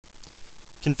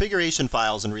Configuration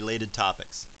files and related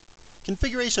topics.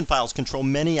 Configuration files control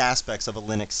many aspects of a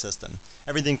Linux system.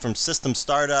 Everything from system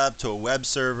startup to a web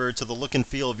server to the look and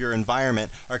feel of your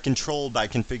environment are controlled by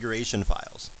configuration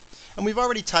files. And we've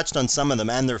already touched on some of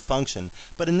them and their function,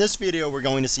 but in this video we're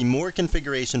going to see more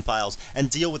configuration files and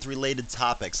deal with related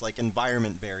topics like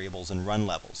environment variables and run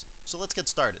levels. So let's get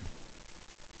started.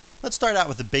 Let's start out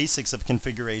with the basics of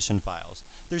configuration files.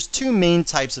 There's two main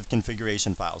types of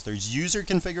configuration files. There's user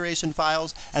configuration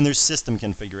files and there's system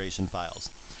configuration files.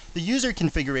 The user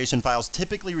configuration files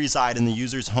typically reside in the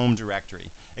user's home directory.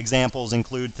 Examples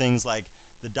include things like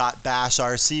the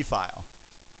 .bashrc file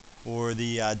or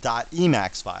the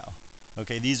 .emacs file.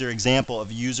 Okay, these are examples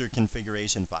of user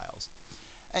configuration files.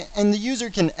 And the user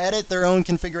can edit their own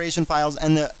configuration files,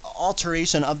 and the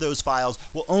alteration of those files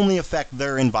will only affect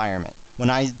their environment. When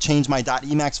I change my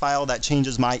 .emacs file, that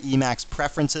changes my Emacs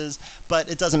preferences, but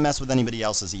it doesn't mess with anybody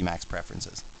else's Emacs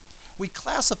preferences. We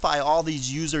classify all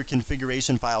these user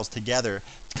configuration files together,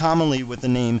 commonly with the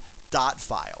name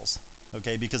 .files,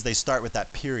 okay, because they start with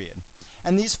that period.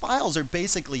 And these files are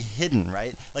basically hidden,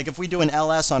 right? Like if we do an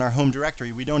ls on our home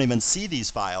directory, we don't even see these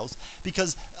files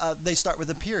because they start with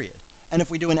a period. And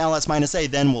if we do an ls-a,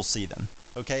 then we'll see them.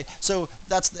 Okay, so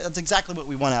that's exactly what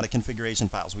we want out of configuration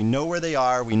files. We know where they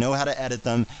are, we know how to edit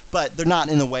them, but they're not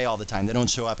in the way all the time. They don't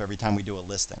show up every time we do a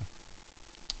listing.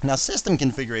 Now, system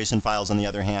configuration files, on the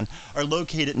other hand, are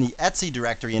located in the etc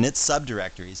directory and its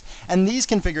subdirectories. And these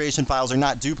configuration files are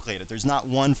not duplicated. There's not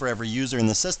one for every user in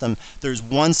the system. There's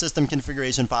one system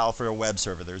configuration file for a web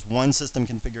server. There's one system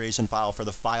configuration file for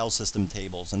the file system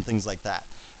tables and things like that.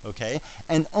 Okay?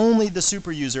 And only the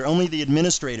super user, only the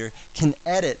administrator can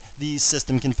edit these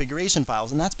system configuration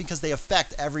files, and that's because they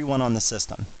affect everyone on the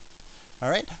system. All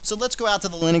right, so let's go out to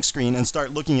the Linux screen and start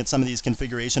looking at some of these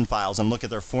configuration files and look at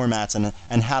their formats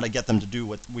and how to get them to do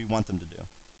what we want them to do.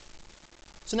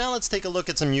 So now let's take a look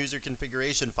at some user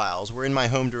configuration files. We're in my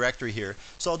home directory here,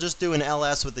 so I'll just do an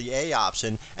ls with the A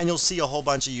option, and you'll see a whole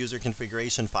bunch of user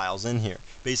configuration files in here.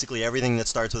 Basically, everything that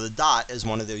starts with a dot is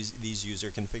one of these user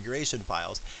configuration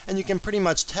files. And you can pretty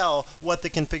much tell what the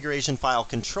configuration file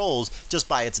controls just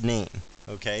by its name.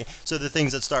 Okay, so the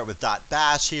things that start with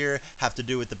 .bash here have to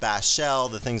do with the bash shell.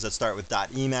 The things that start with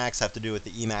 .emacs have to do with the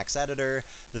Emacs editor.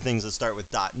 The things that start with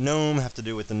 .gnome have to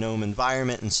do with the GNOME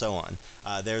environment, and so on.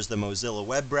 There's the Mozilla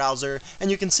web browser,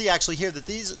 and you can see actually here that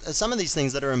some of these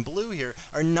things that are in blue here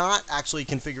are not actually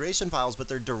configuration files, but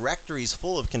they're directories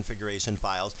full of configuration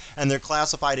files, and they're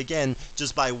classified again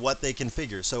just by what they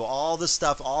configure. So all the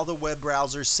stuff, all the web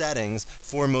browser settings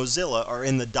for Mozilla are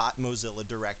in the .mozilla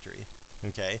directory.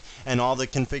 Okay, and all the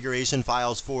configuration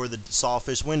files for the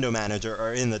Sawfish window manager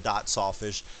are in the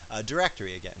 .sawfish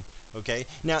directory again. Okay,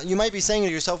 now you might be saying to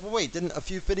yourself, well, wait, didn't a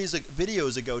few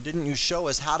videos ago, didn't you show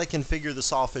us how to configure the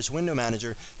Sawfish window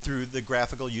manager through the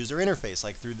graphical user interface,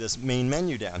 like through this main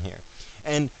menu down here?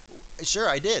 And sure,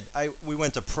 I did. We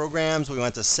went to programs, we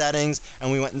went to settings,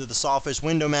 and we went into the Sawfish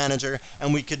window manager,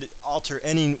 and we could alter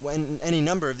any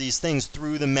number of these things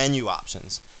through the menu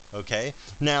options. Okay,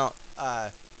 now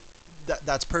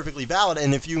that's perfectly valid,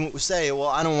 and if you say, well,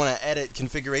 I don't want to edit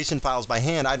configuration files by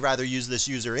hand, I'd rather use this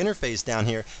user interface down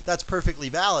here, that's perfectly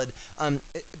valid.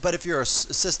 But if you're a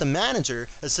system manager,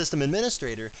 a system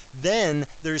administrator, then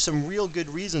there's some real good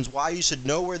reasons why you should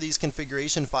know where these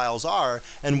configuration files are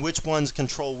and which ones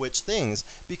control which things.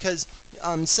 Because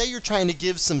say you're trying to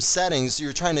give some settings,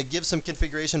 you're trying to give some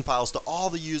configuration files to all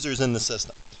the users in the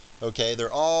system. Okay,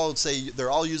 they're all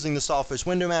using the Sawfish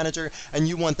window manager, and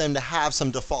you want them to have some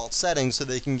default settings so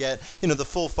they can get, the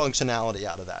full functionality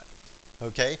out of that.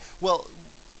 Okay, well,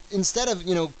 instead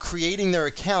of creating their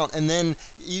account and then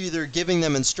either giving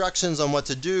them instructions on what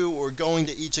to do or going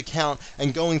to each account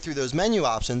and going through those menu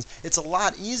options, it's a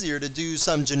lot easier to do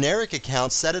some generic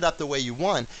account, set it up the way you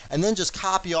want, and then just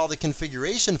copy all the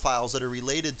configuration files that are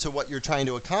related to what you're trying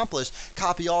to accomplish,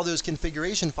 copy all those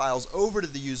configuration files over to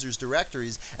the user's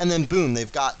directories, and then boom,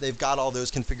 they've got all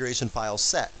those configuration files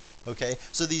set. Okay,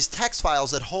 so these text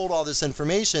files that hold all this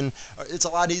information, it's a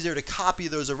lot easier to copy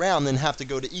those around than have to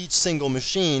go to each single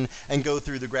machine and go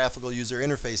through the graphical user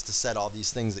interface to set all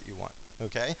these things that you want.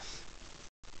 Okay?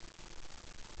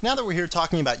 Now that we're here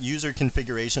talking about user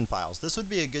configuration files, this would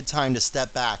be a good time to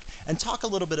step back and talk a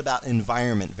little bit about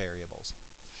environment variables.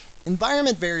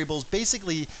 Environment variables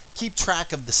basically keep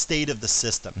track of the state of the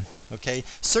system. Okay?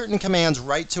 Certain commands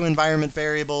write to environment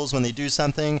variables when they do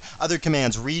something. Other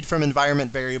commands read from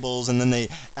environment variables and then they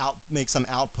make some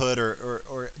output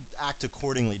or act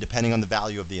accordingly depending on the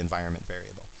value of the environment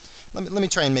variable. Let me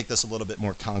try and make this a little bit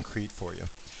more concrete for you.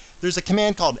 There's a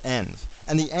command called env,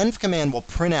 and the env command will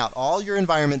print out all your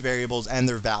environment variables and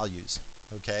their values.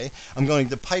 Okay, I'm going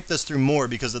to pipe this through more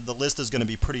because the list is going to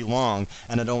be pretty long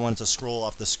and I don't want it to scroll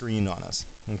off the screen on us.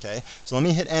 Okay, so let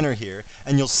me hit enter here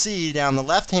and you'll see down the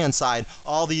left hand side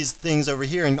all these things over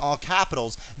here in all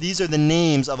capitals. These are the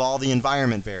names of all the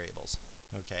environment variables.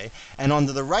 Okay, and on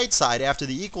the right side after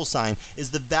the equal sign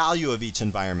is the value of each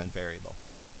environment variable.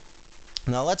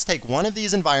 Now let's take one of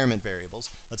these environment variables,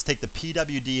 let's take the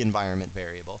PWD environment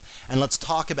variable, and let's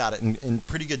talk about it in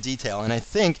pretty good detail. And I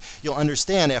think you'll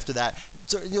understand after that,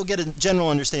 so you'll get a general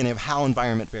understanding of how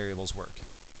environment variables work.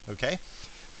 Okay?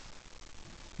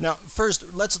 Now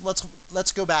first, let's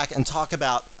go back and talk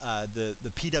about the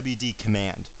PWD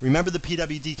command. Remember the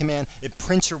PWD command? It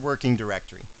prints your working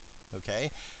directory.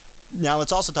 Okay? Now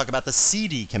let's also talk about the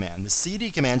CD command. The CD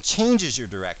command changes your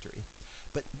directory.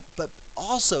 But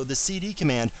also the CD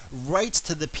command writes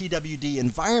to the PWD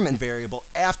environment variable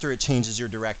after it changes your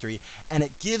directory, and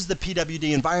it gives the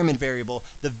PWD environment variable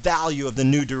the value of the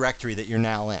new directory that you're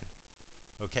now in.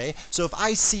 Okay, so if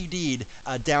I CD'd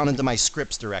down into my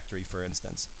scripts directory, for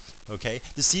instance, okay,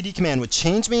 the CD command would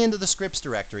change me into the scripts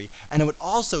directory, and it would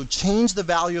also change the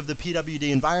value of the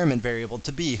PWD environment variable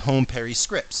to be home Perry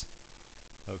scripts.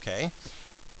 Okay.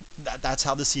 That's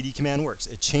how the CD command works.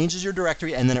 It changes your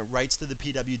directory and then it writes to the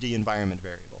PWD environment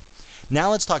variable.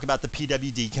 Now let's talk about the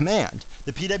PWD command.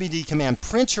 The PWD command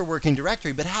prints your working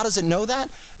directory, but how does it know that?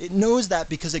 It knows that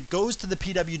because it goes to the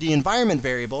PWD environment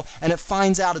variable and it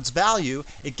finds out its value,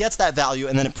 it gets that value,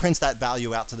 and then it prints that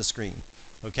value out to the screen.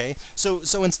 Okay, so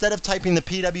instead of typing the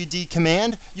PWD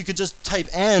command, you could just type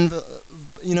N,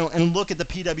 and look at the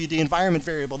PWD environment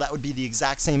variable. That would be the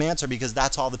exact same answer because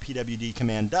that's all the PWD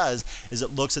command does, is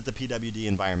it looks at the PWD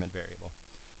environment variable.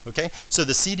 Okay, so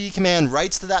the CD command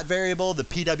writes to that variable, the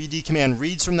PWD command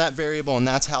reads from that variable, and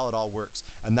that's how it all works.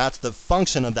 And that's the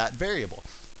function of that variable.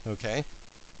 Okay.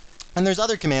 And there's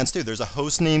other commands too. There's a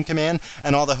hostname command,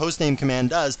 and all the hostname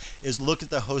command does is look at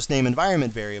the hostname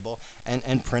environment variable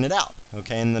and print it out.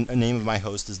 Okay, and the name of my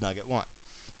host is Nugget1.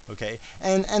 Okay,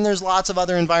 and there's lots of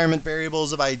other environment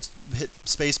variables. If I hit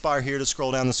spacebar here to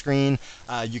scroll down the screen,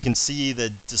 you can see the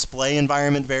display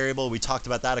environment variable. We talked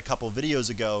about that a couple of videos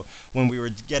ago when we were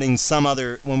getting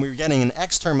an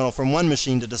X terminal from one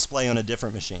machine to display on a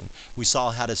different machine. We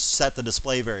saw how to set the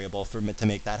display variable to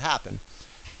make that happen.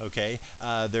 Okay,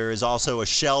 there is also a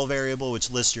shell variable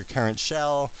which lists your current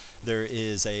shell. There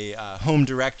is a home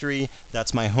directory.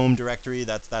 That's my home directory.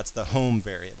 That's the home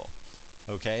variable.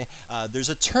 Okay, there's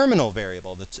a terminal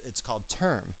variable. It's called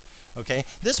term. Okay,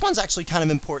 this one's actually kind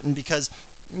of important because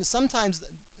sometimes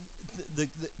the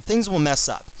things will mess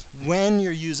up when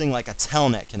you're using like a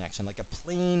telnet connection, like a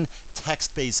plain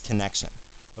text-based connection.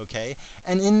 Okay,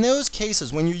 and in those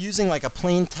cases when you're using like a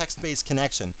plain text-based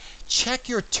connection, check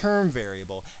your term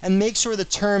variable and make sure the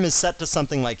term is set to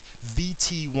something like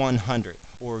VT100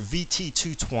 or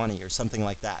VT220 or something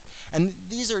like that. And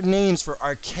these are names for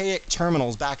archaic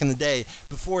terminals back in the day,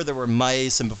 before there were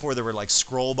mice and before there were like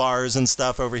scroll bars and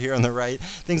stuff over here on the right,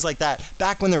 things like that,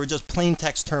 back when there were just plain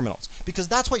text terminals. Because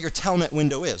that's what your telnet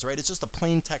window is, right? It's just a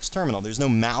plain text terminal. There's no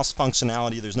mouse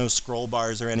functionality, there's no scroll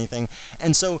bars or anything.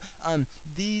 And so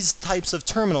these types of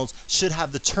terminals should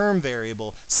have the term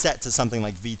variable set to something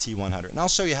like VT100. And I'll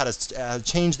show you how to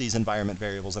change these environment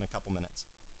variables in a couple minutes.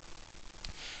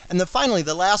 And finally,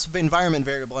 the last environment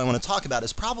variable I want to talk about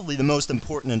is probably the most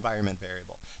important environment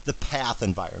variable, the path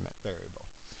environment variable.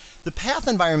 The path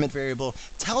environment variable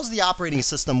tells the operating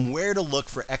system where to look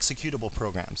for executable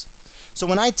programs. So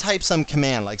when I type some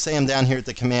command, like say I'm down here at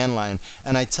the command line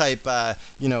and I type,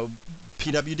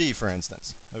 PWD for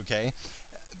instance, okay?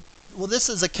 Well, this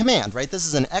is a command, right? This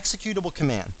is an executable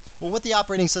command. Well, what the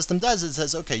operating system does is it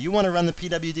says, okay, you want to run the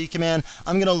PWD command,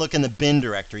 I'm going to look in the bin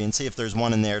directory and see if there's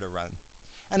one in there to run.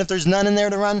 And if there's none in there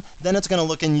to run, then it's going to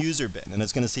look in user bin and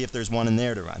it's going to see if there's one in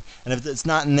there to run. And if it's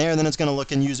not in there, then it's going to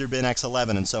look in user bin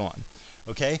X11 and so on.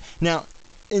 Okay? Now,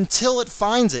 until it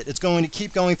finds it, it's going to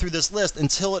keep going through this list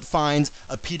until it finds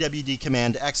a PWD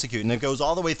command to execute. And it goes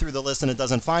all the way through the list and it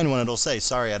doesn't find one, it'll say,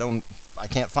 sorry, I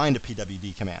can't find a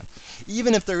PWD command.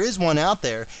 Even if there is one out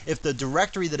there, if the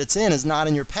directory that it's in is not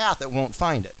in your path, it won't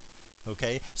find it.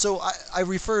 Okay, so I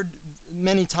referred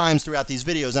many times throughout these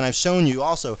videos, and I've shown you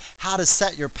also how to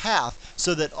set your path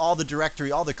so that all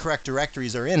the correct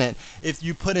directories are in it. If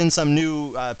you put in some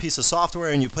new piece of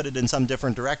software and you put it in some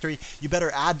different directory, you better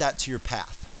add that to your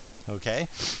path. Okay,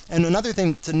 and another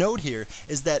thing to note here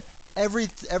is that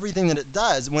everything that it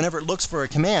does, whenever it looks for a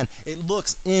command, it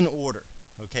looks in order.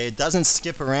 Okay, it doesn't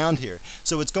skip around here.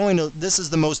 So it's going to, this is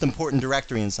the most important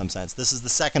directory in some sense. This is the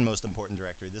second most important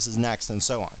directory. This is next, and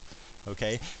so on.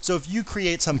 Okay, so if you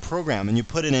create some program and you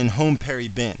put it in home Perry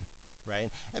bin,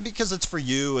 right? And because it's for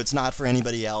you, it's not for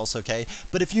anybody else, okay?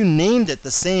 But if you named it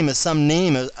the same as some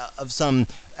name of some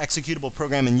executable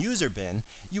program in user bin,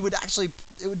 you would actually,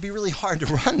 it would be really hard to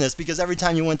run this, because every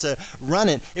time you went to run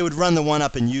it, it would run the one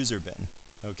up in user bin,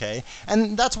 okay?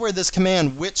 And that's where this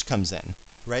command which comes in,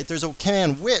 right? There's a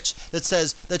command which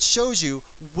that shows you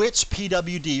which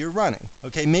PWD you're running,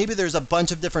 okay? Maybe there's a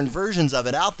bunch of different versions of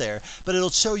it out there, but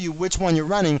it'll show you which one you're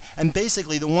running, and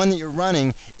basically the one that you're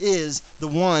running is the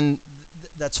one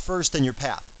that's first in your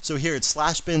path. So here it's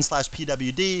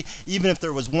 /bin/pwd. Even if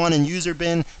there was one in user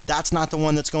bin, that's not the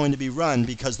one that's going to be run,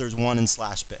 because there's one in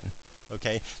 /bin,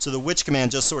 okay? So the which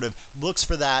command just sort of looks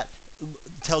for that,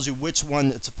 tells you which one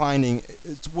it's finding,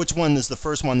 which one is the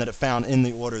first one that it found in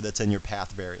the order that's in your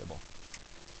path variable.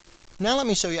 Now let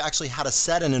me show you actually how to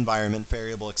set an environment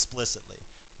variable explicitly.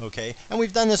 Okay, and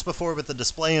we've done this before with the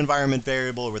display environment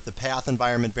variable or with the path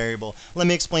environment variable. Let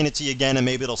me explain it to you again, and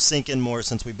maybe it'll sink in more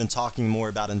since we've been talking more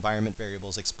about environment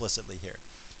variables explicitly here.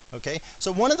 Okay,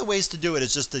 so one of the ways to do it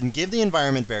is just to give the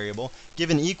environment variable, give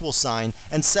an equal sign,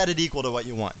 and set it equal to what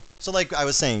you want. So like I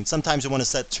was saying, sometimes you want to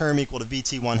set term equal to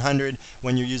VT100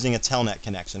 when you're using a telnet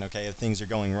connection, okay, if things are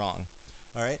going wrong.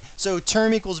 All right, so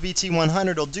term equals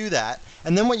VT100 will do that,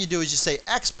 and then what you do is you say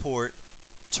export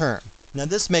term. Now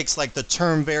this makes like the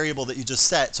term variable that you just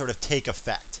set sort of take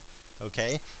effect,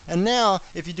 okay? And now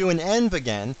if you do an env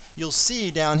again, you'll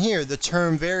see down here the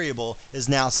term variable is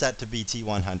now set to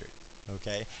VT100,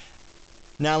 okay?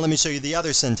 Now let me show you the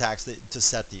other syntax to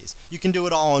set these. You can do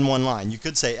it all in one line. You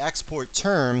could say export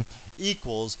term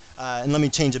equals, and let me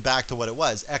change it back to what it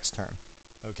was, xterm.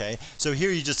 Okay, so here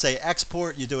you just say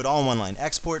export, you do it all in one line.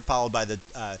 Export followed by the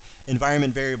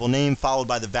environment variable name followed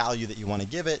by the value that you want to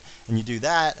give it, and you do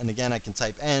that, and again I can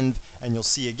type env, and you'll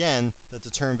see again that the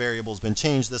term variable has been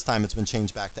changed. This time it's been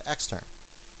changed back to xterm.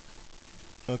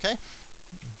 Okay?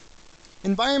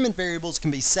 Environment variables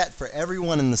can be set for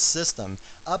everyone in the system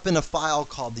up in a file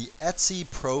called the etc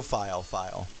profile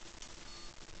file.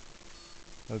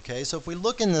 Okay, so if we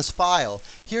look in this file,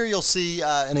 here you'll see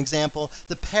an example,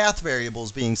 the path variable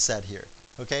is being set here.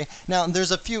 Okay, now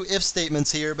there's a few if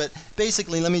statements here, but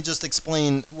basically let me just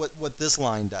explain what this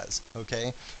line does.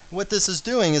 Okay, what this is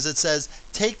doing is it says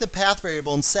take the path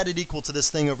variable and set it equal to this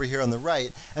thing over here on the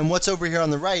right, and what's over here on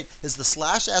the right is the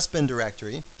 /sbin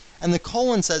directory, and the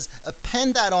colon says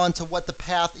append that on to what the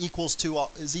path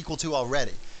is equal to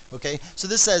already. Okay, so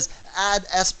this says add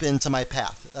sbin to my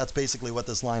path. That's basically what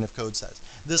this line of code says.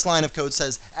 This line of code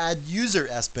says add user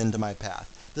sbin to my path.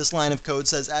 This line of code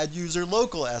says add user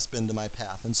local sbin to my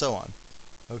path, and so on.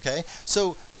 Okay,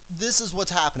 so this is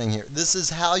what's happening here. This is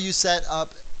how you set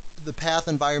up the path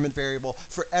environment variable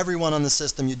for everyone on the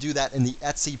system. You do that in the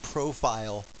etc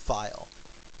profile file.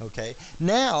 Okay,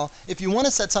 now if you want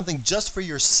to set something just for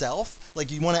yourself, like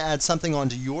you want to add something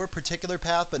onto your particular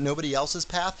path but nobody else's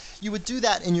path, you would do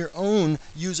that in your own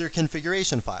user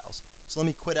configuration files. So let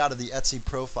me quit out of the etc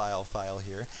profile file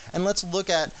here, and let's look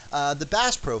at the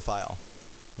bash profile.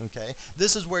 Okay,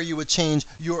 this is where you would change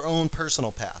your own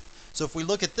personal path. So if we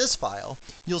look at this file,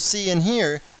 you'll see in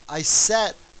here I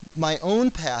set my own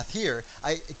path here.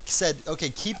 I said, okay,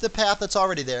 keep the path that's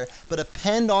already there, but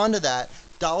append onto that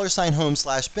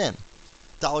 $home/bin.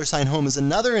 $home is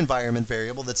another environment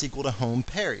variable that's equal to home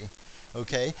Perry.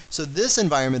 Okay, so this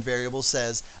environment variable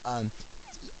says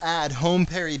add home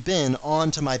Perry bin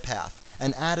onto my path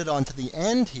and add it onto the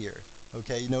end here.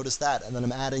 Okay, you notice that, and then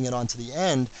I'm adding it onto the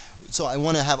end. So I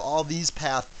want to have all these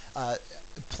path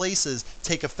places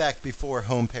take effect before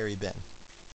home Perry bin.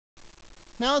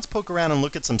 Now let's poke around and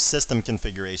look at some system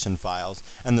configuration files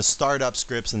and the startup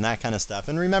scripts and that kind of stuff.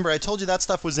 And remember, I told you that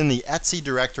stuff was in the etc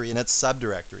directory and its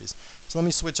subdirectories. So let me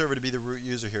switch over to be the root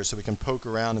user here so we can poke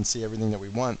around and see everything that we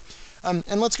want. And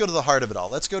let's go to the heart of it all.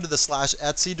 Let's go to the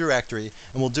 /etc directory,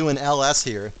 and we'll do an ls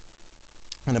here.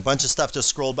 And a bunch of stuff just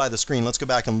scrolled by the screen. Let's go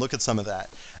back and look at some of that.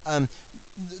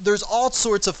 There's all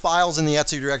sorts of files in the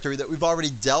etc directory that we've already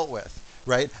dealt with.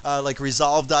 Right, like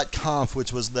resolve.conf,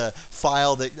 which was the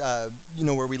file that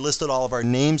where we listed all of our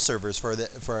name servers for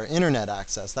our internet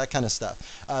access, that kind of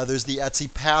stuff. There's the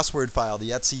etc password file,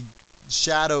 the etc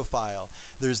shadow file.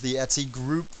 There's the etc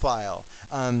group file.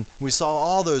 We saw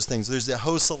all those things. There's the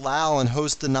host allow and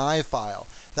host deny file.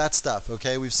 That stuff,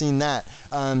 okay, we've seen that.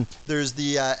 There's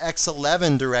the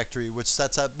X11 directory, which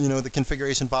sets up, the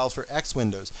configuration files for X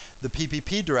Windows. The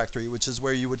PPP directory, which is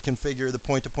where you would configure the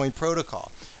point-to-point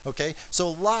protocol. Okay,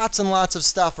 so lots and lots of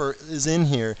stuff is in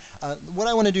here. What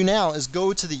I want to do now is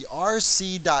go to the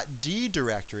rc.d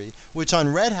directory, which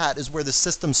on Red Hat is where the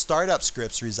system startup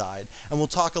scripts reside, and we'll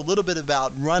talk a little bit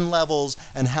about run levels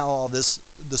and how all the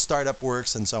startup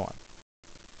works and so on.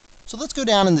 So let's go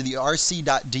down into the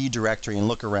rc.d directory and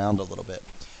look around a little bit.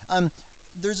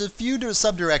 There's a few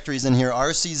subdirectories in here,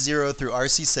 rc0 through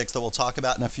rc6, that we'll talk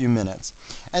about in a few minutes.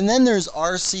 And then there's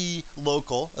rc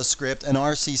local, a script, and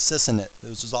rc sysinit,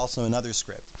 which is also another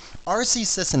script. rc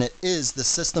sysinit is the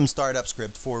system startup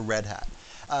script for Red Hat.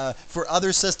 For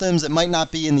other systems, it might not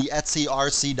be in the etc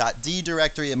rc.d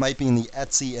directory, it might be in the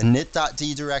etc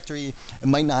init.d directory, it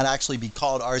might not actually be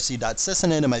called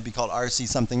rc.sysinit, it might be called rc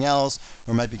something else,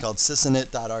 or it might be called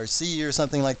sysinit.rc or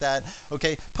something like that.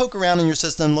 Okay, poke around in your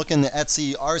system, look in the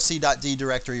etc rc.d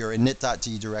directory or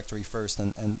init.d directory first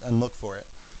and look for it.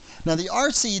 Now the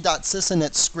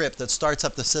rc.sysinit script that starts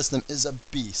up the system is a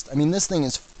beast. I mean, this thing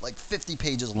is like 50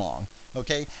 pages long,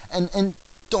 okay? And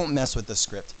don't mess with this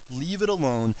script. Leave it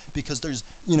alone, because there's,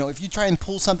 if you try and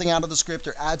pull something out of the script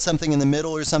or add something in the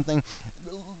middle or something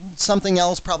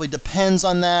else probably depends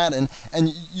on that,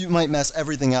 and you might mess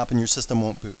everything up and your system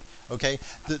won't boot. Okay?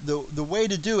 The way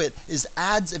to do it is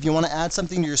if you want to add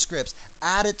something to your scripts,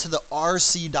 add it to the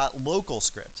rc.local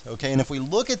script. Okay? And if we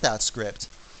look at that script,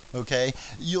 okay,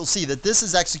 you'll see that this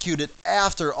is executed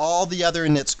after all the other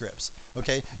init scripts.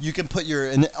 Okay, you can put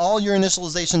all your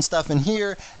initialization stuff in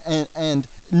here, and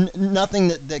nothing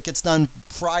that gets done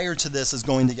prior to this is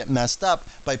going to get messed up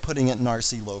by putting it in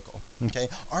rc local. Okay,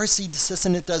 rc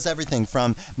sysinit does everything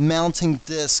from mounting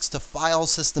disks to file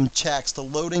system checks to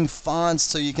loading fonts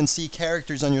so you can see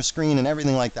characters on your screen and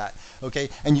everything like that. Okay,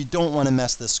 and you don't want to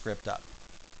mess this script up.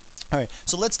 All right,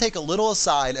 so let's take a little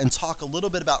aside and talk a little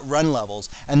bit about run levels,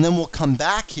 and then we'll come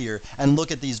back here and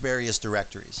look at these various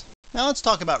directories. Now let's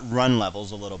talk about run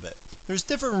levels a little bit. There's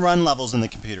different run levels in the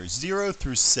computer, 0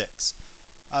 through 6.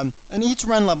 And each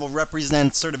run level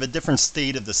represents sort of a different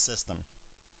state of the system.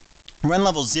 Run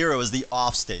level 0 is the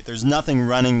off state. There's nothing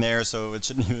running there, so it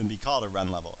shouldn't even be called a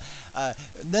run level.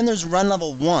 Then there's run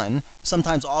level 1,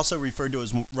 sometimes also referred to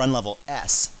as run level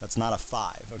S. That's not a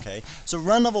 5, okay? So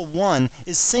run level 1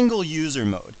 is single user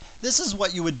mode. This is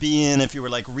what you would be in if you were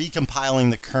like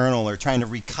recompiling the kernel or trying to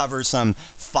recover some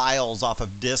files off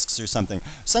of disks or something.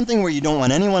 Something where you don't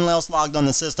want anyone else logged on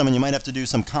the system, and you might have to do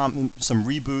some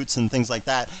reboots and things like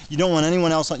that. You don't want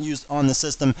anyone else on the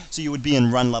system, so you would be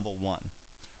in run level 1.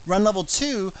 Run level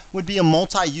 2 would be a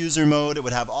multi-user mode. It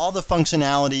would have all the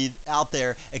functionality out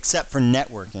there except for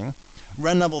networking.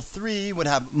 Run level 3 would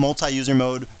have multi-user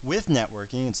mode with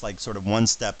networking. It's like sort of one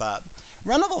step up.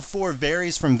 Run level 4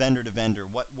 varies from vendor to vendor,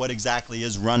 what exactly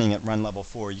is running at run level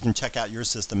 4. You can check out your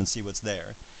system and see what's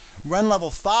there. Run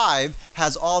level 5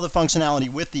 has all the functionality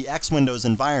with the X Windows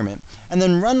environment. And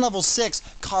then run level 6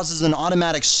 causes an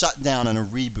automatic shutdown and a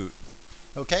reboot.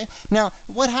 Okay? Now,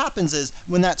 what happens is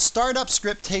when that startup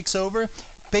script takes over,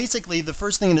 basically the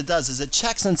first thing it does is it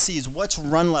checks and sees which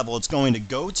run level it's going to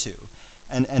go to.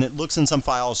 And it looks in some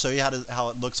file. I'll show you how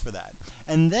it looks for that.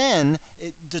 And then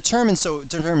it determines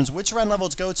which run level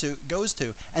it goes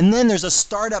to, and then there's a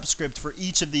startup script for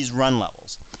each of these run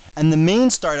levels. And the main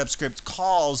startup script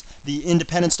calls the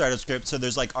independent startup script, so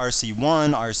there's like RC1,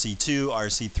 RC2,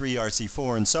 RC3,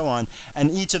 RC4, and so on,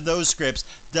 and each of those scripts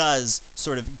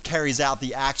carries out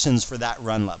the actions for that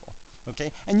run level.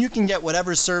 Okay? And you can get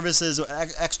whatever services,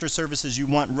 extra services you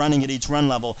want running at each run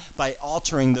level by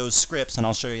altering those scripts, and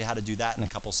I'll show you how to do that in a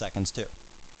couple seconds too.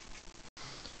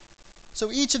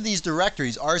 So each of these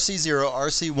directories, RC0,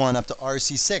 RC1 up to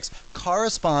RC6,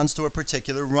 corresponds to a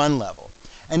particular run level.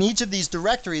 And each of these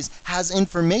directories has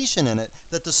information in it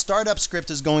that the startup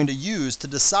script is going to use to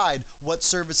decide what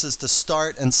services to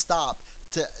start and stop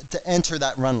to enter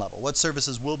that run level. What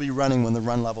services will be running when the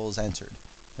run level is entered.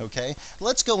 Okay?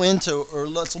 Let's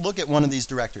look at one of these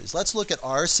directories. Let's look at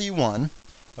RC1,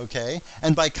 okay?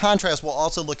 And by contrast, we'll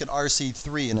also look at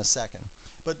RC3 in a second.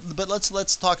 But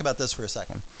let's talk about this for a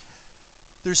second.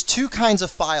 There's two kinds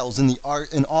of files in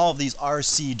all of these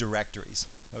RC directories,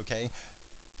 okay?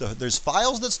 There's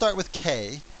files that start with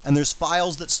K, and there's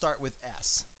files that start with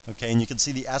S. Okay, and you can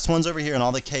see the S ones over here, and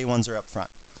all the K ones are up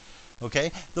front.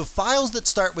 Okay, the files that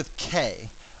start with K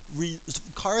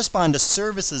correspond to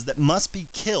services that must be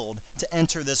killed to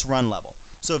enter this run level.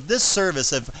 So if this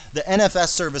service, if the NFS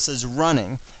service is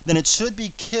running, then it should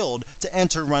be killed to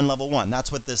enter run level 1.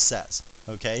 That's what this says.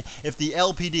 Okay, if the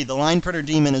LPD, the line printer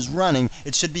daemon, is running,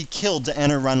 it should be killed to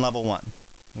enter run level 1.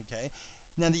 Okay.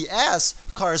 Now the S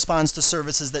corresponds to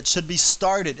services that should be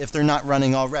started if they're not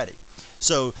running already.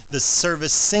 So the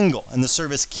service single and the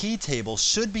service key table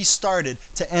should be started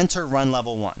to enter run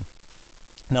level 1.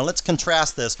 Now let's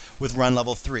contrast this with run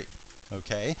level 3.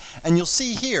 Okay? And you'll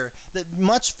see here that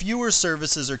much fewer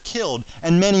services are killed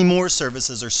and many more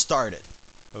services are started.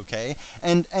 Okay,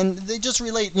 and they just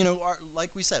relate, you know,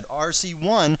 like we said,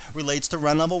 RC1 relates to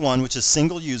run level 1, which is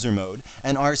single user mode,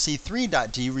 and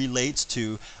RC3.d relates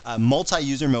to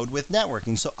multi-user mode with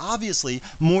networking. So obviously,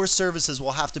 more services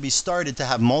will have to be started to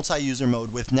have multi-user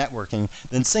mode with networking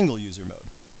than single user mode.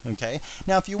 Okay,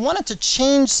 now if you wanted to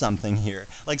change something here,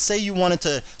 like say you wanted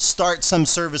to start some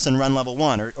service in run level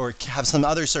 1 or have some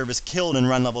other service killed in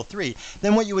run level 3,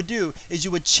 then what you would do is you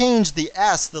would change the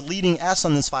S, the leading S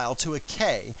on this file, to a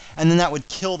K, and then that would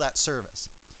kill that service.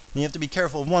 And you have to be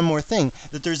careful of one more thing,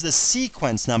 that there's this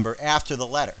sequence number after the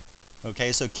letter.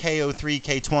 Okay, so K03,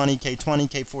 K20, K20,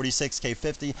 K46,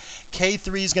 K50.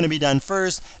 K3 is going to be done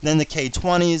first, then the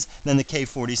K20s, then the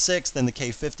K46, then the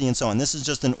K50, and so on. This is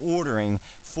just an ordering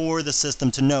for the system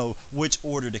to know which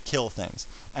order to kill things.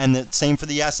 And the same for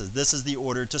the S's. This is the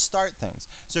order to start things.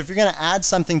 So if you're going to add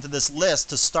something to this list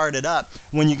to start it up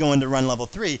when you go into run level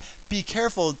 3, be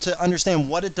careful to understand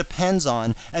what it depends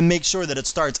on and make sure that it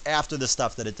starts after the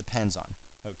stuff that it depends on.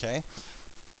 Okay?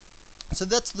 So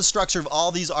that's the structure of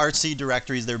all these RC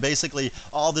directories. They're basically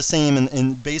all the same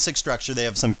in basic structure. They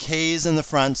have some Ks in the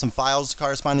front, some files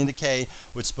corresponding to K,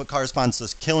 which corresponds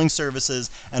to killing services,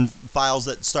 and files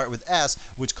that start with S,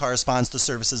 which corresponds to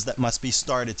services that must be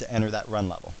started to enter that run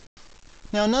level.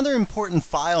 Now another important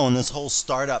file in this whole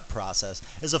startup process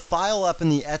is a file up in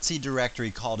the etc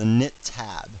directory called a init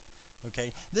tab.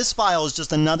 Okay, this file is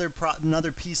just another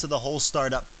piece of the whole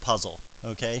startup puzzle.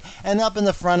 Okay, and up in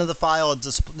the front of the file it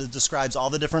describes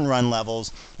all the different run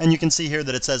levels, and you can see here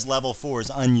that it says level 4 is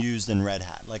unused in Red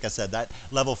Hat. Like I said, that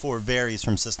level 4 varies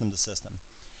from system to system.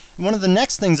 And one of the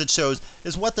next things it shows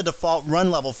is what the default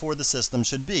run level for the system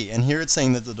should be, and here it's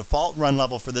saying that the default run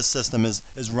level for this system is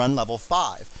run level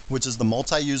 5, which is the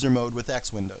multi-user mode with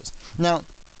X Windows. Now,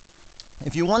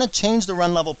 if you want to change the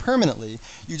run level permanently,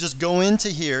 you just go into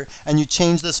here and you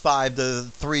change this 5 to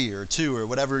 3 or 2 or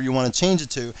whatever you want to change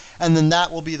it to, and then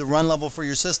that will be the run level for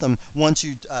your system once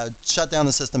you shut down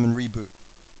the system and reboot.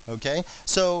 Okay,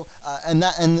 so and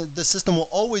the system will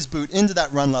always boot into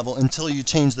that run level until you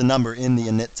change the number in the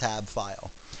init tab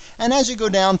file. And as you go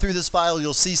down through this file,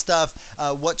 you'll see stuff,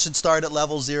 what should start at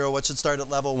level 0, what should start at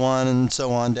level 1, and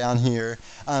so on down here.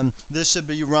 This should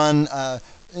be run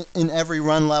in every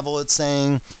run level, it's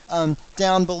saying.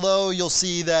 Down below, you'll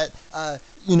see that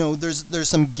you know, there's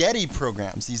some Getty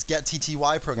programs, these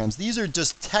get-tty programs. These are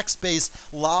just text-based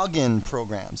login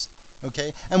programs.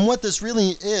 Okay, and what this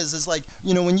really is like,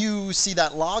 you know, when you see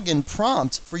that login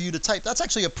prompt for you to type, that's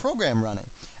actually a program running.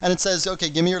 And it says, okay,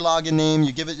 give me your login name,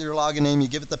 you give it your login name, you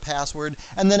give it the password,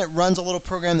 and then it runs a little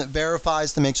program that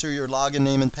verifies to make sure your login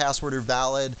name and password are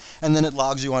valid, and then it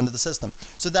logs you onto the system.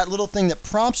 So that little thing that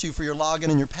prompts you for your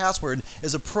login and your password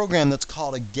is a program that's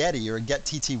called a Getty or a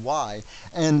get-tty,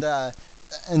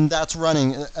 and that's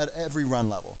running at every run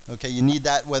level. Okay, you need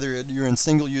that whether you're in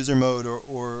single user mode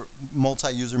or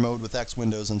multi-user mode with X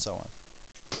Windows and so on.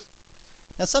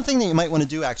 Now something that you might want to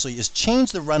do actually is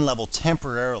change the run level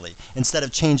temporarily instead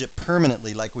of change it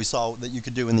permanently like we saw that you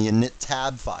could do in the init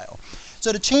tab file.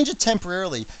 So to change it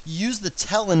temporarily, use the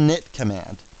teleinit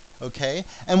command. Okay,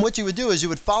 and what you would do is you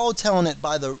would follow teleinit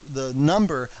by the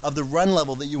number of the run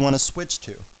level that you want to switch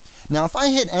to. Now if I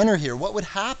hit enter here, what would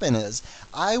happen is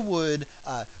I would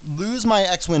lose my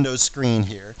X Windows screen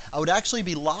here. I would actually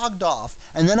be logged off,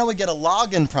 and then I would get a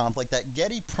login prompt like that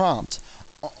Getty prompt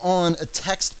on a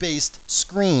text-based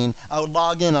screen. I would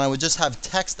log in and I would just have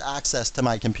text access to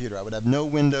my computer. I would have no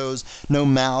windows, no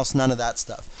mouse, none of that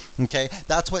stuff. Okay,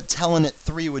 that's what teleinit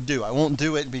 3 would do. I won't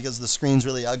do it because the screen's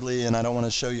really ugly and I don't want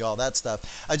to show you all that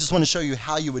stuff. I just want to show you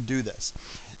how you would do this.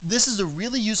 This is a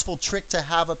really useful trick to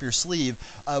have up your sleeve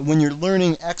when you're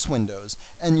learning X Windows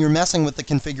and you're messing with the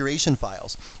configuration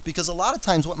files. Because a lot of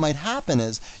times what might happen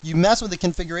is you mess with the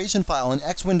configuration file and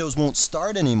X Windows won't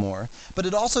start anymore, but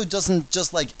it also doesn't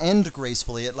just like end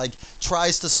gracefully. It like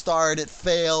tries to start, it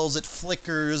fails, it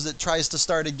flickers, it tries to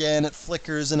start again, it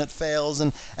flickers and it fails,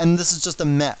 and this is just a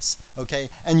mess. Okay,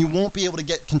 and you won't be able to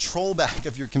get control back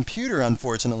of your computer,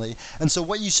 unfortunately. And so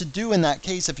what you should do in that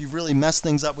case, if you've really messed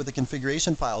things up with the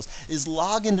configuration files, is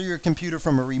log into your computer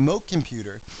from a remote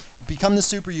computer, become the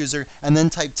super user, and then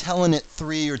type teleinit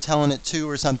 3 or teleinit 2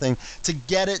 or something to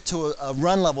get it to a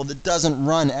run level that doesn't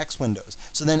run X Windows.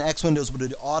 So then X Windows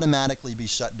would automatically be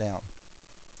shut down.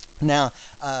 Now,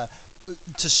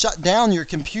 to shut down your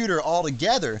computer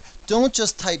altogether, don't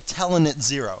just type teleinit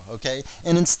 0, okay?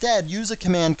 And instead use a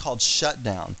command called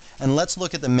shutdown. And let's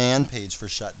look at the man page for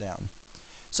shutdown.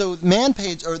 So man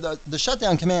page, or the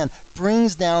shutdown command,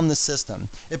 brings down the system.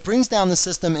 It brings down the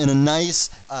system in a nice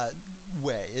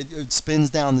way. It spins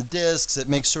down the disks, it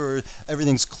makes sure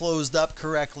everything's closed up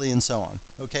correctly, and so on.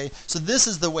 Okay, so this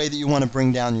is the way that you want to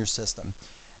bring down your system.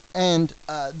 And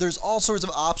there's all sorts of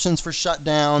options for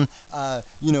shutdown.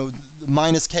 You know, the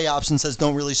 -K option says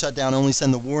don't really shut down, only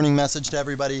send the warning message to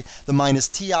everybody. The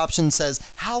 -T option says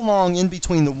how long in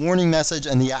between the warning message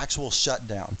and the actual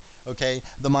shutdown. Okay,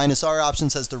 the -R option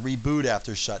says to reboot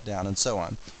after shutdown, and so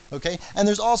on. Okay, and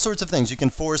there's all sorts of things. You can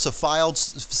force a filed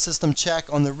system check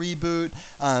on the reboot.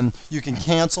 You can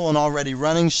cancel an already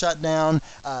running shutdown.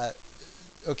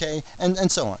 Okay,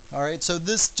 and so on. All right, so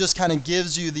this just kind of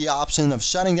gives you the option of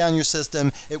shutting down your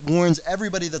system. It warns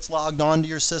everybody that's logged onto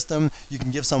your system. You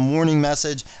can give some warning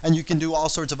message, and you can do all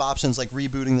sorts of options like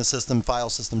rebooting the system, file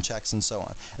system checks, and so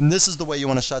on. And this is the way you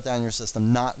want to shut down your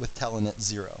system, not with telnet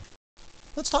 0.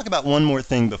 Let's talk about one more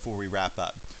thing before we wrap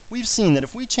up. We've seen that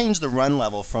if we change the run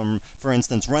level from, for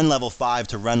instance, run level 5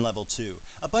 to run level 2,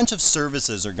 a bunch of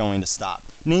services are going to stop.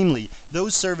 Namely,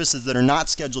 those services that are not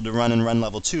scheduled to run in run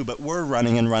level 2 but were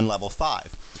running in run level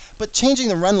 5. But changing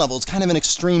the run level is kind of an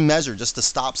extreme measure just to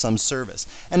stop some service.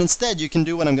 And instead, you can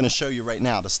do what I'm going to show you right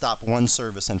now to stop one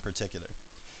service in particular.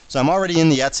 So I'm already in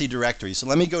the etc directory, so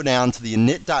let me go down to the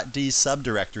init.d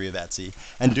subdirectory of etc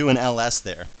and do an ls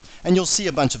there. And you'll see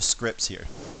a bunch of scripts here.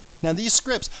 Now these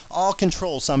scripts all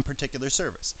control some particular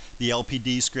service. The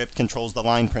LPD script controls the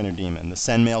line printer daemon. The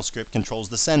sendmail script controls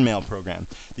the sendmail program.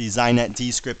 The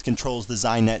zinetd script controls the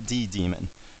zinetd daemon.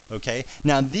 Okay?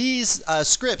 Now these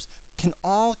scripts can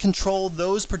all control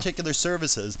those particular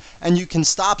services, and you can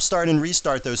stop, start, and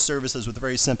restart those services with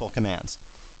very simple commands.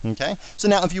 Okay? So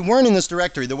now if you weren't in this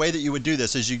directory, the way that you would do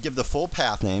this is you give the full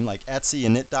path name, like etc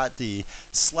init.d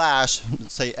 /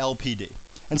 say lpd.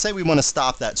 And say we want to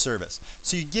stop that service.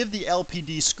 So you give the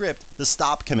LPD script the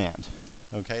stop command.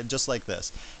 Okay, just like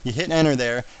this. You hit enter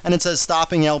there, and it says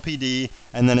stopping LPD,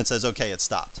 and then it says, okay, it's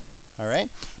stopped. All right?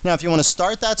 Now, if you want to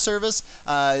start that service,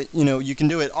 you know, you can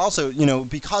do it also, you know,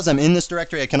 because I'm in this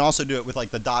directory, I can also do it with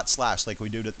like the // like we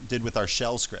did with our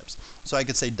shell scripts. So I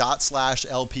could say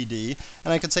 /LPD,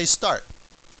 and I could say start.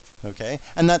 Okay?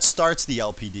 And that starts the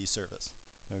LPD service.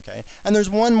 Okay? And there's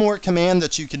one more command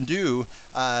that you can do,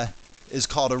 is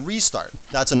called a restart.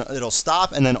 It'll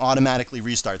stop and then automatically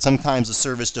restart. Sometimes the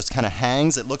service just kind of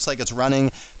hangs. It looks like it's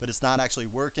running, but it's not actually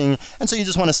working. And so you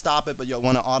just want to stop it, but you'll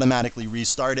want to automatically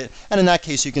restart it. And in that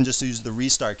case, you can just use the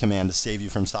restart command to save you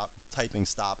from typing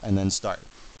stop and then start.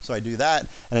 So I do that,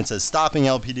 and it says stopping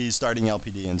LPD, starting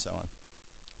LPD, and so on.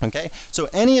 Okay, so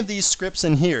any of these scripts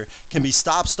in here can be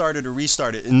stop, started, or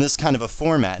restarted in this kind of a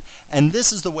format. And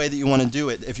this is the way that you want to do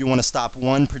it if you want to stop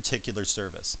one particular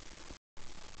service.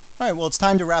 All right, well, it's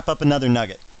time to wrap up another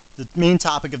nugget. The main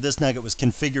topic of this nugget was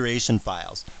configuration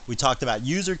files. We talked about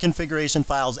user configuration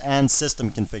files and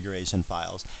system configuration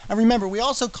files. And remember, we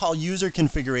also call user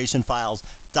configuration files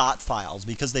dot files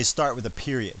because they start with a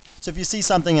period. So if you see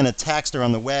something in a text or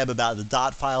on the web about the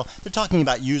dot file, they're talking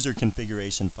about user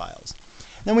configuration files.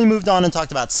 Then we moved on and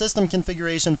talked about system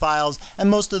configuration files, and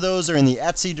most of those are in the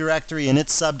etc directory and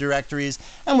its subdirectories.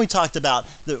 And we talked about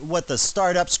what the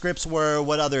startup scripts were,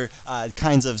 what other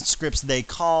kinds of scripts they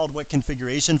called, what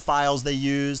configuration files they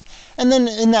used. And then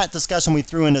in that discussion, we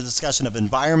threw in a discussion of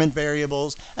environment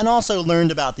variables, and also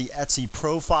learned about the etc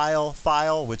profile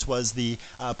file, which was the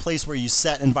place where you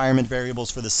set environment variables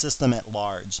for the system at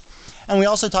large. And we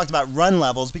also talked about run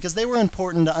levels because they were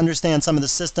important to understand some of the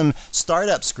system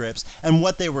startup scripts and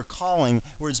what they were calling,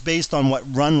 where it's based on what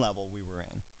run level we were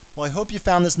in. Well, I hope you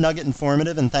found this nugget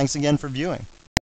informative, and thanks again for viewing.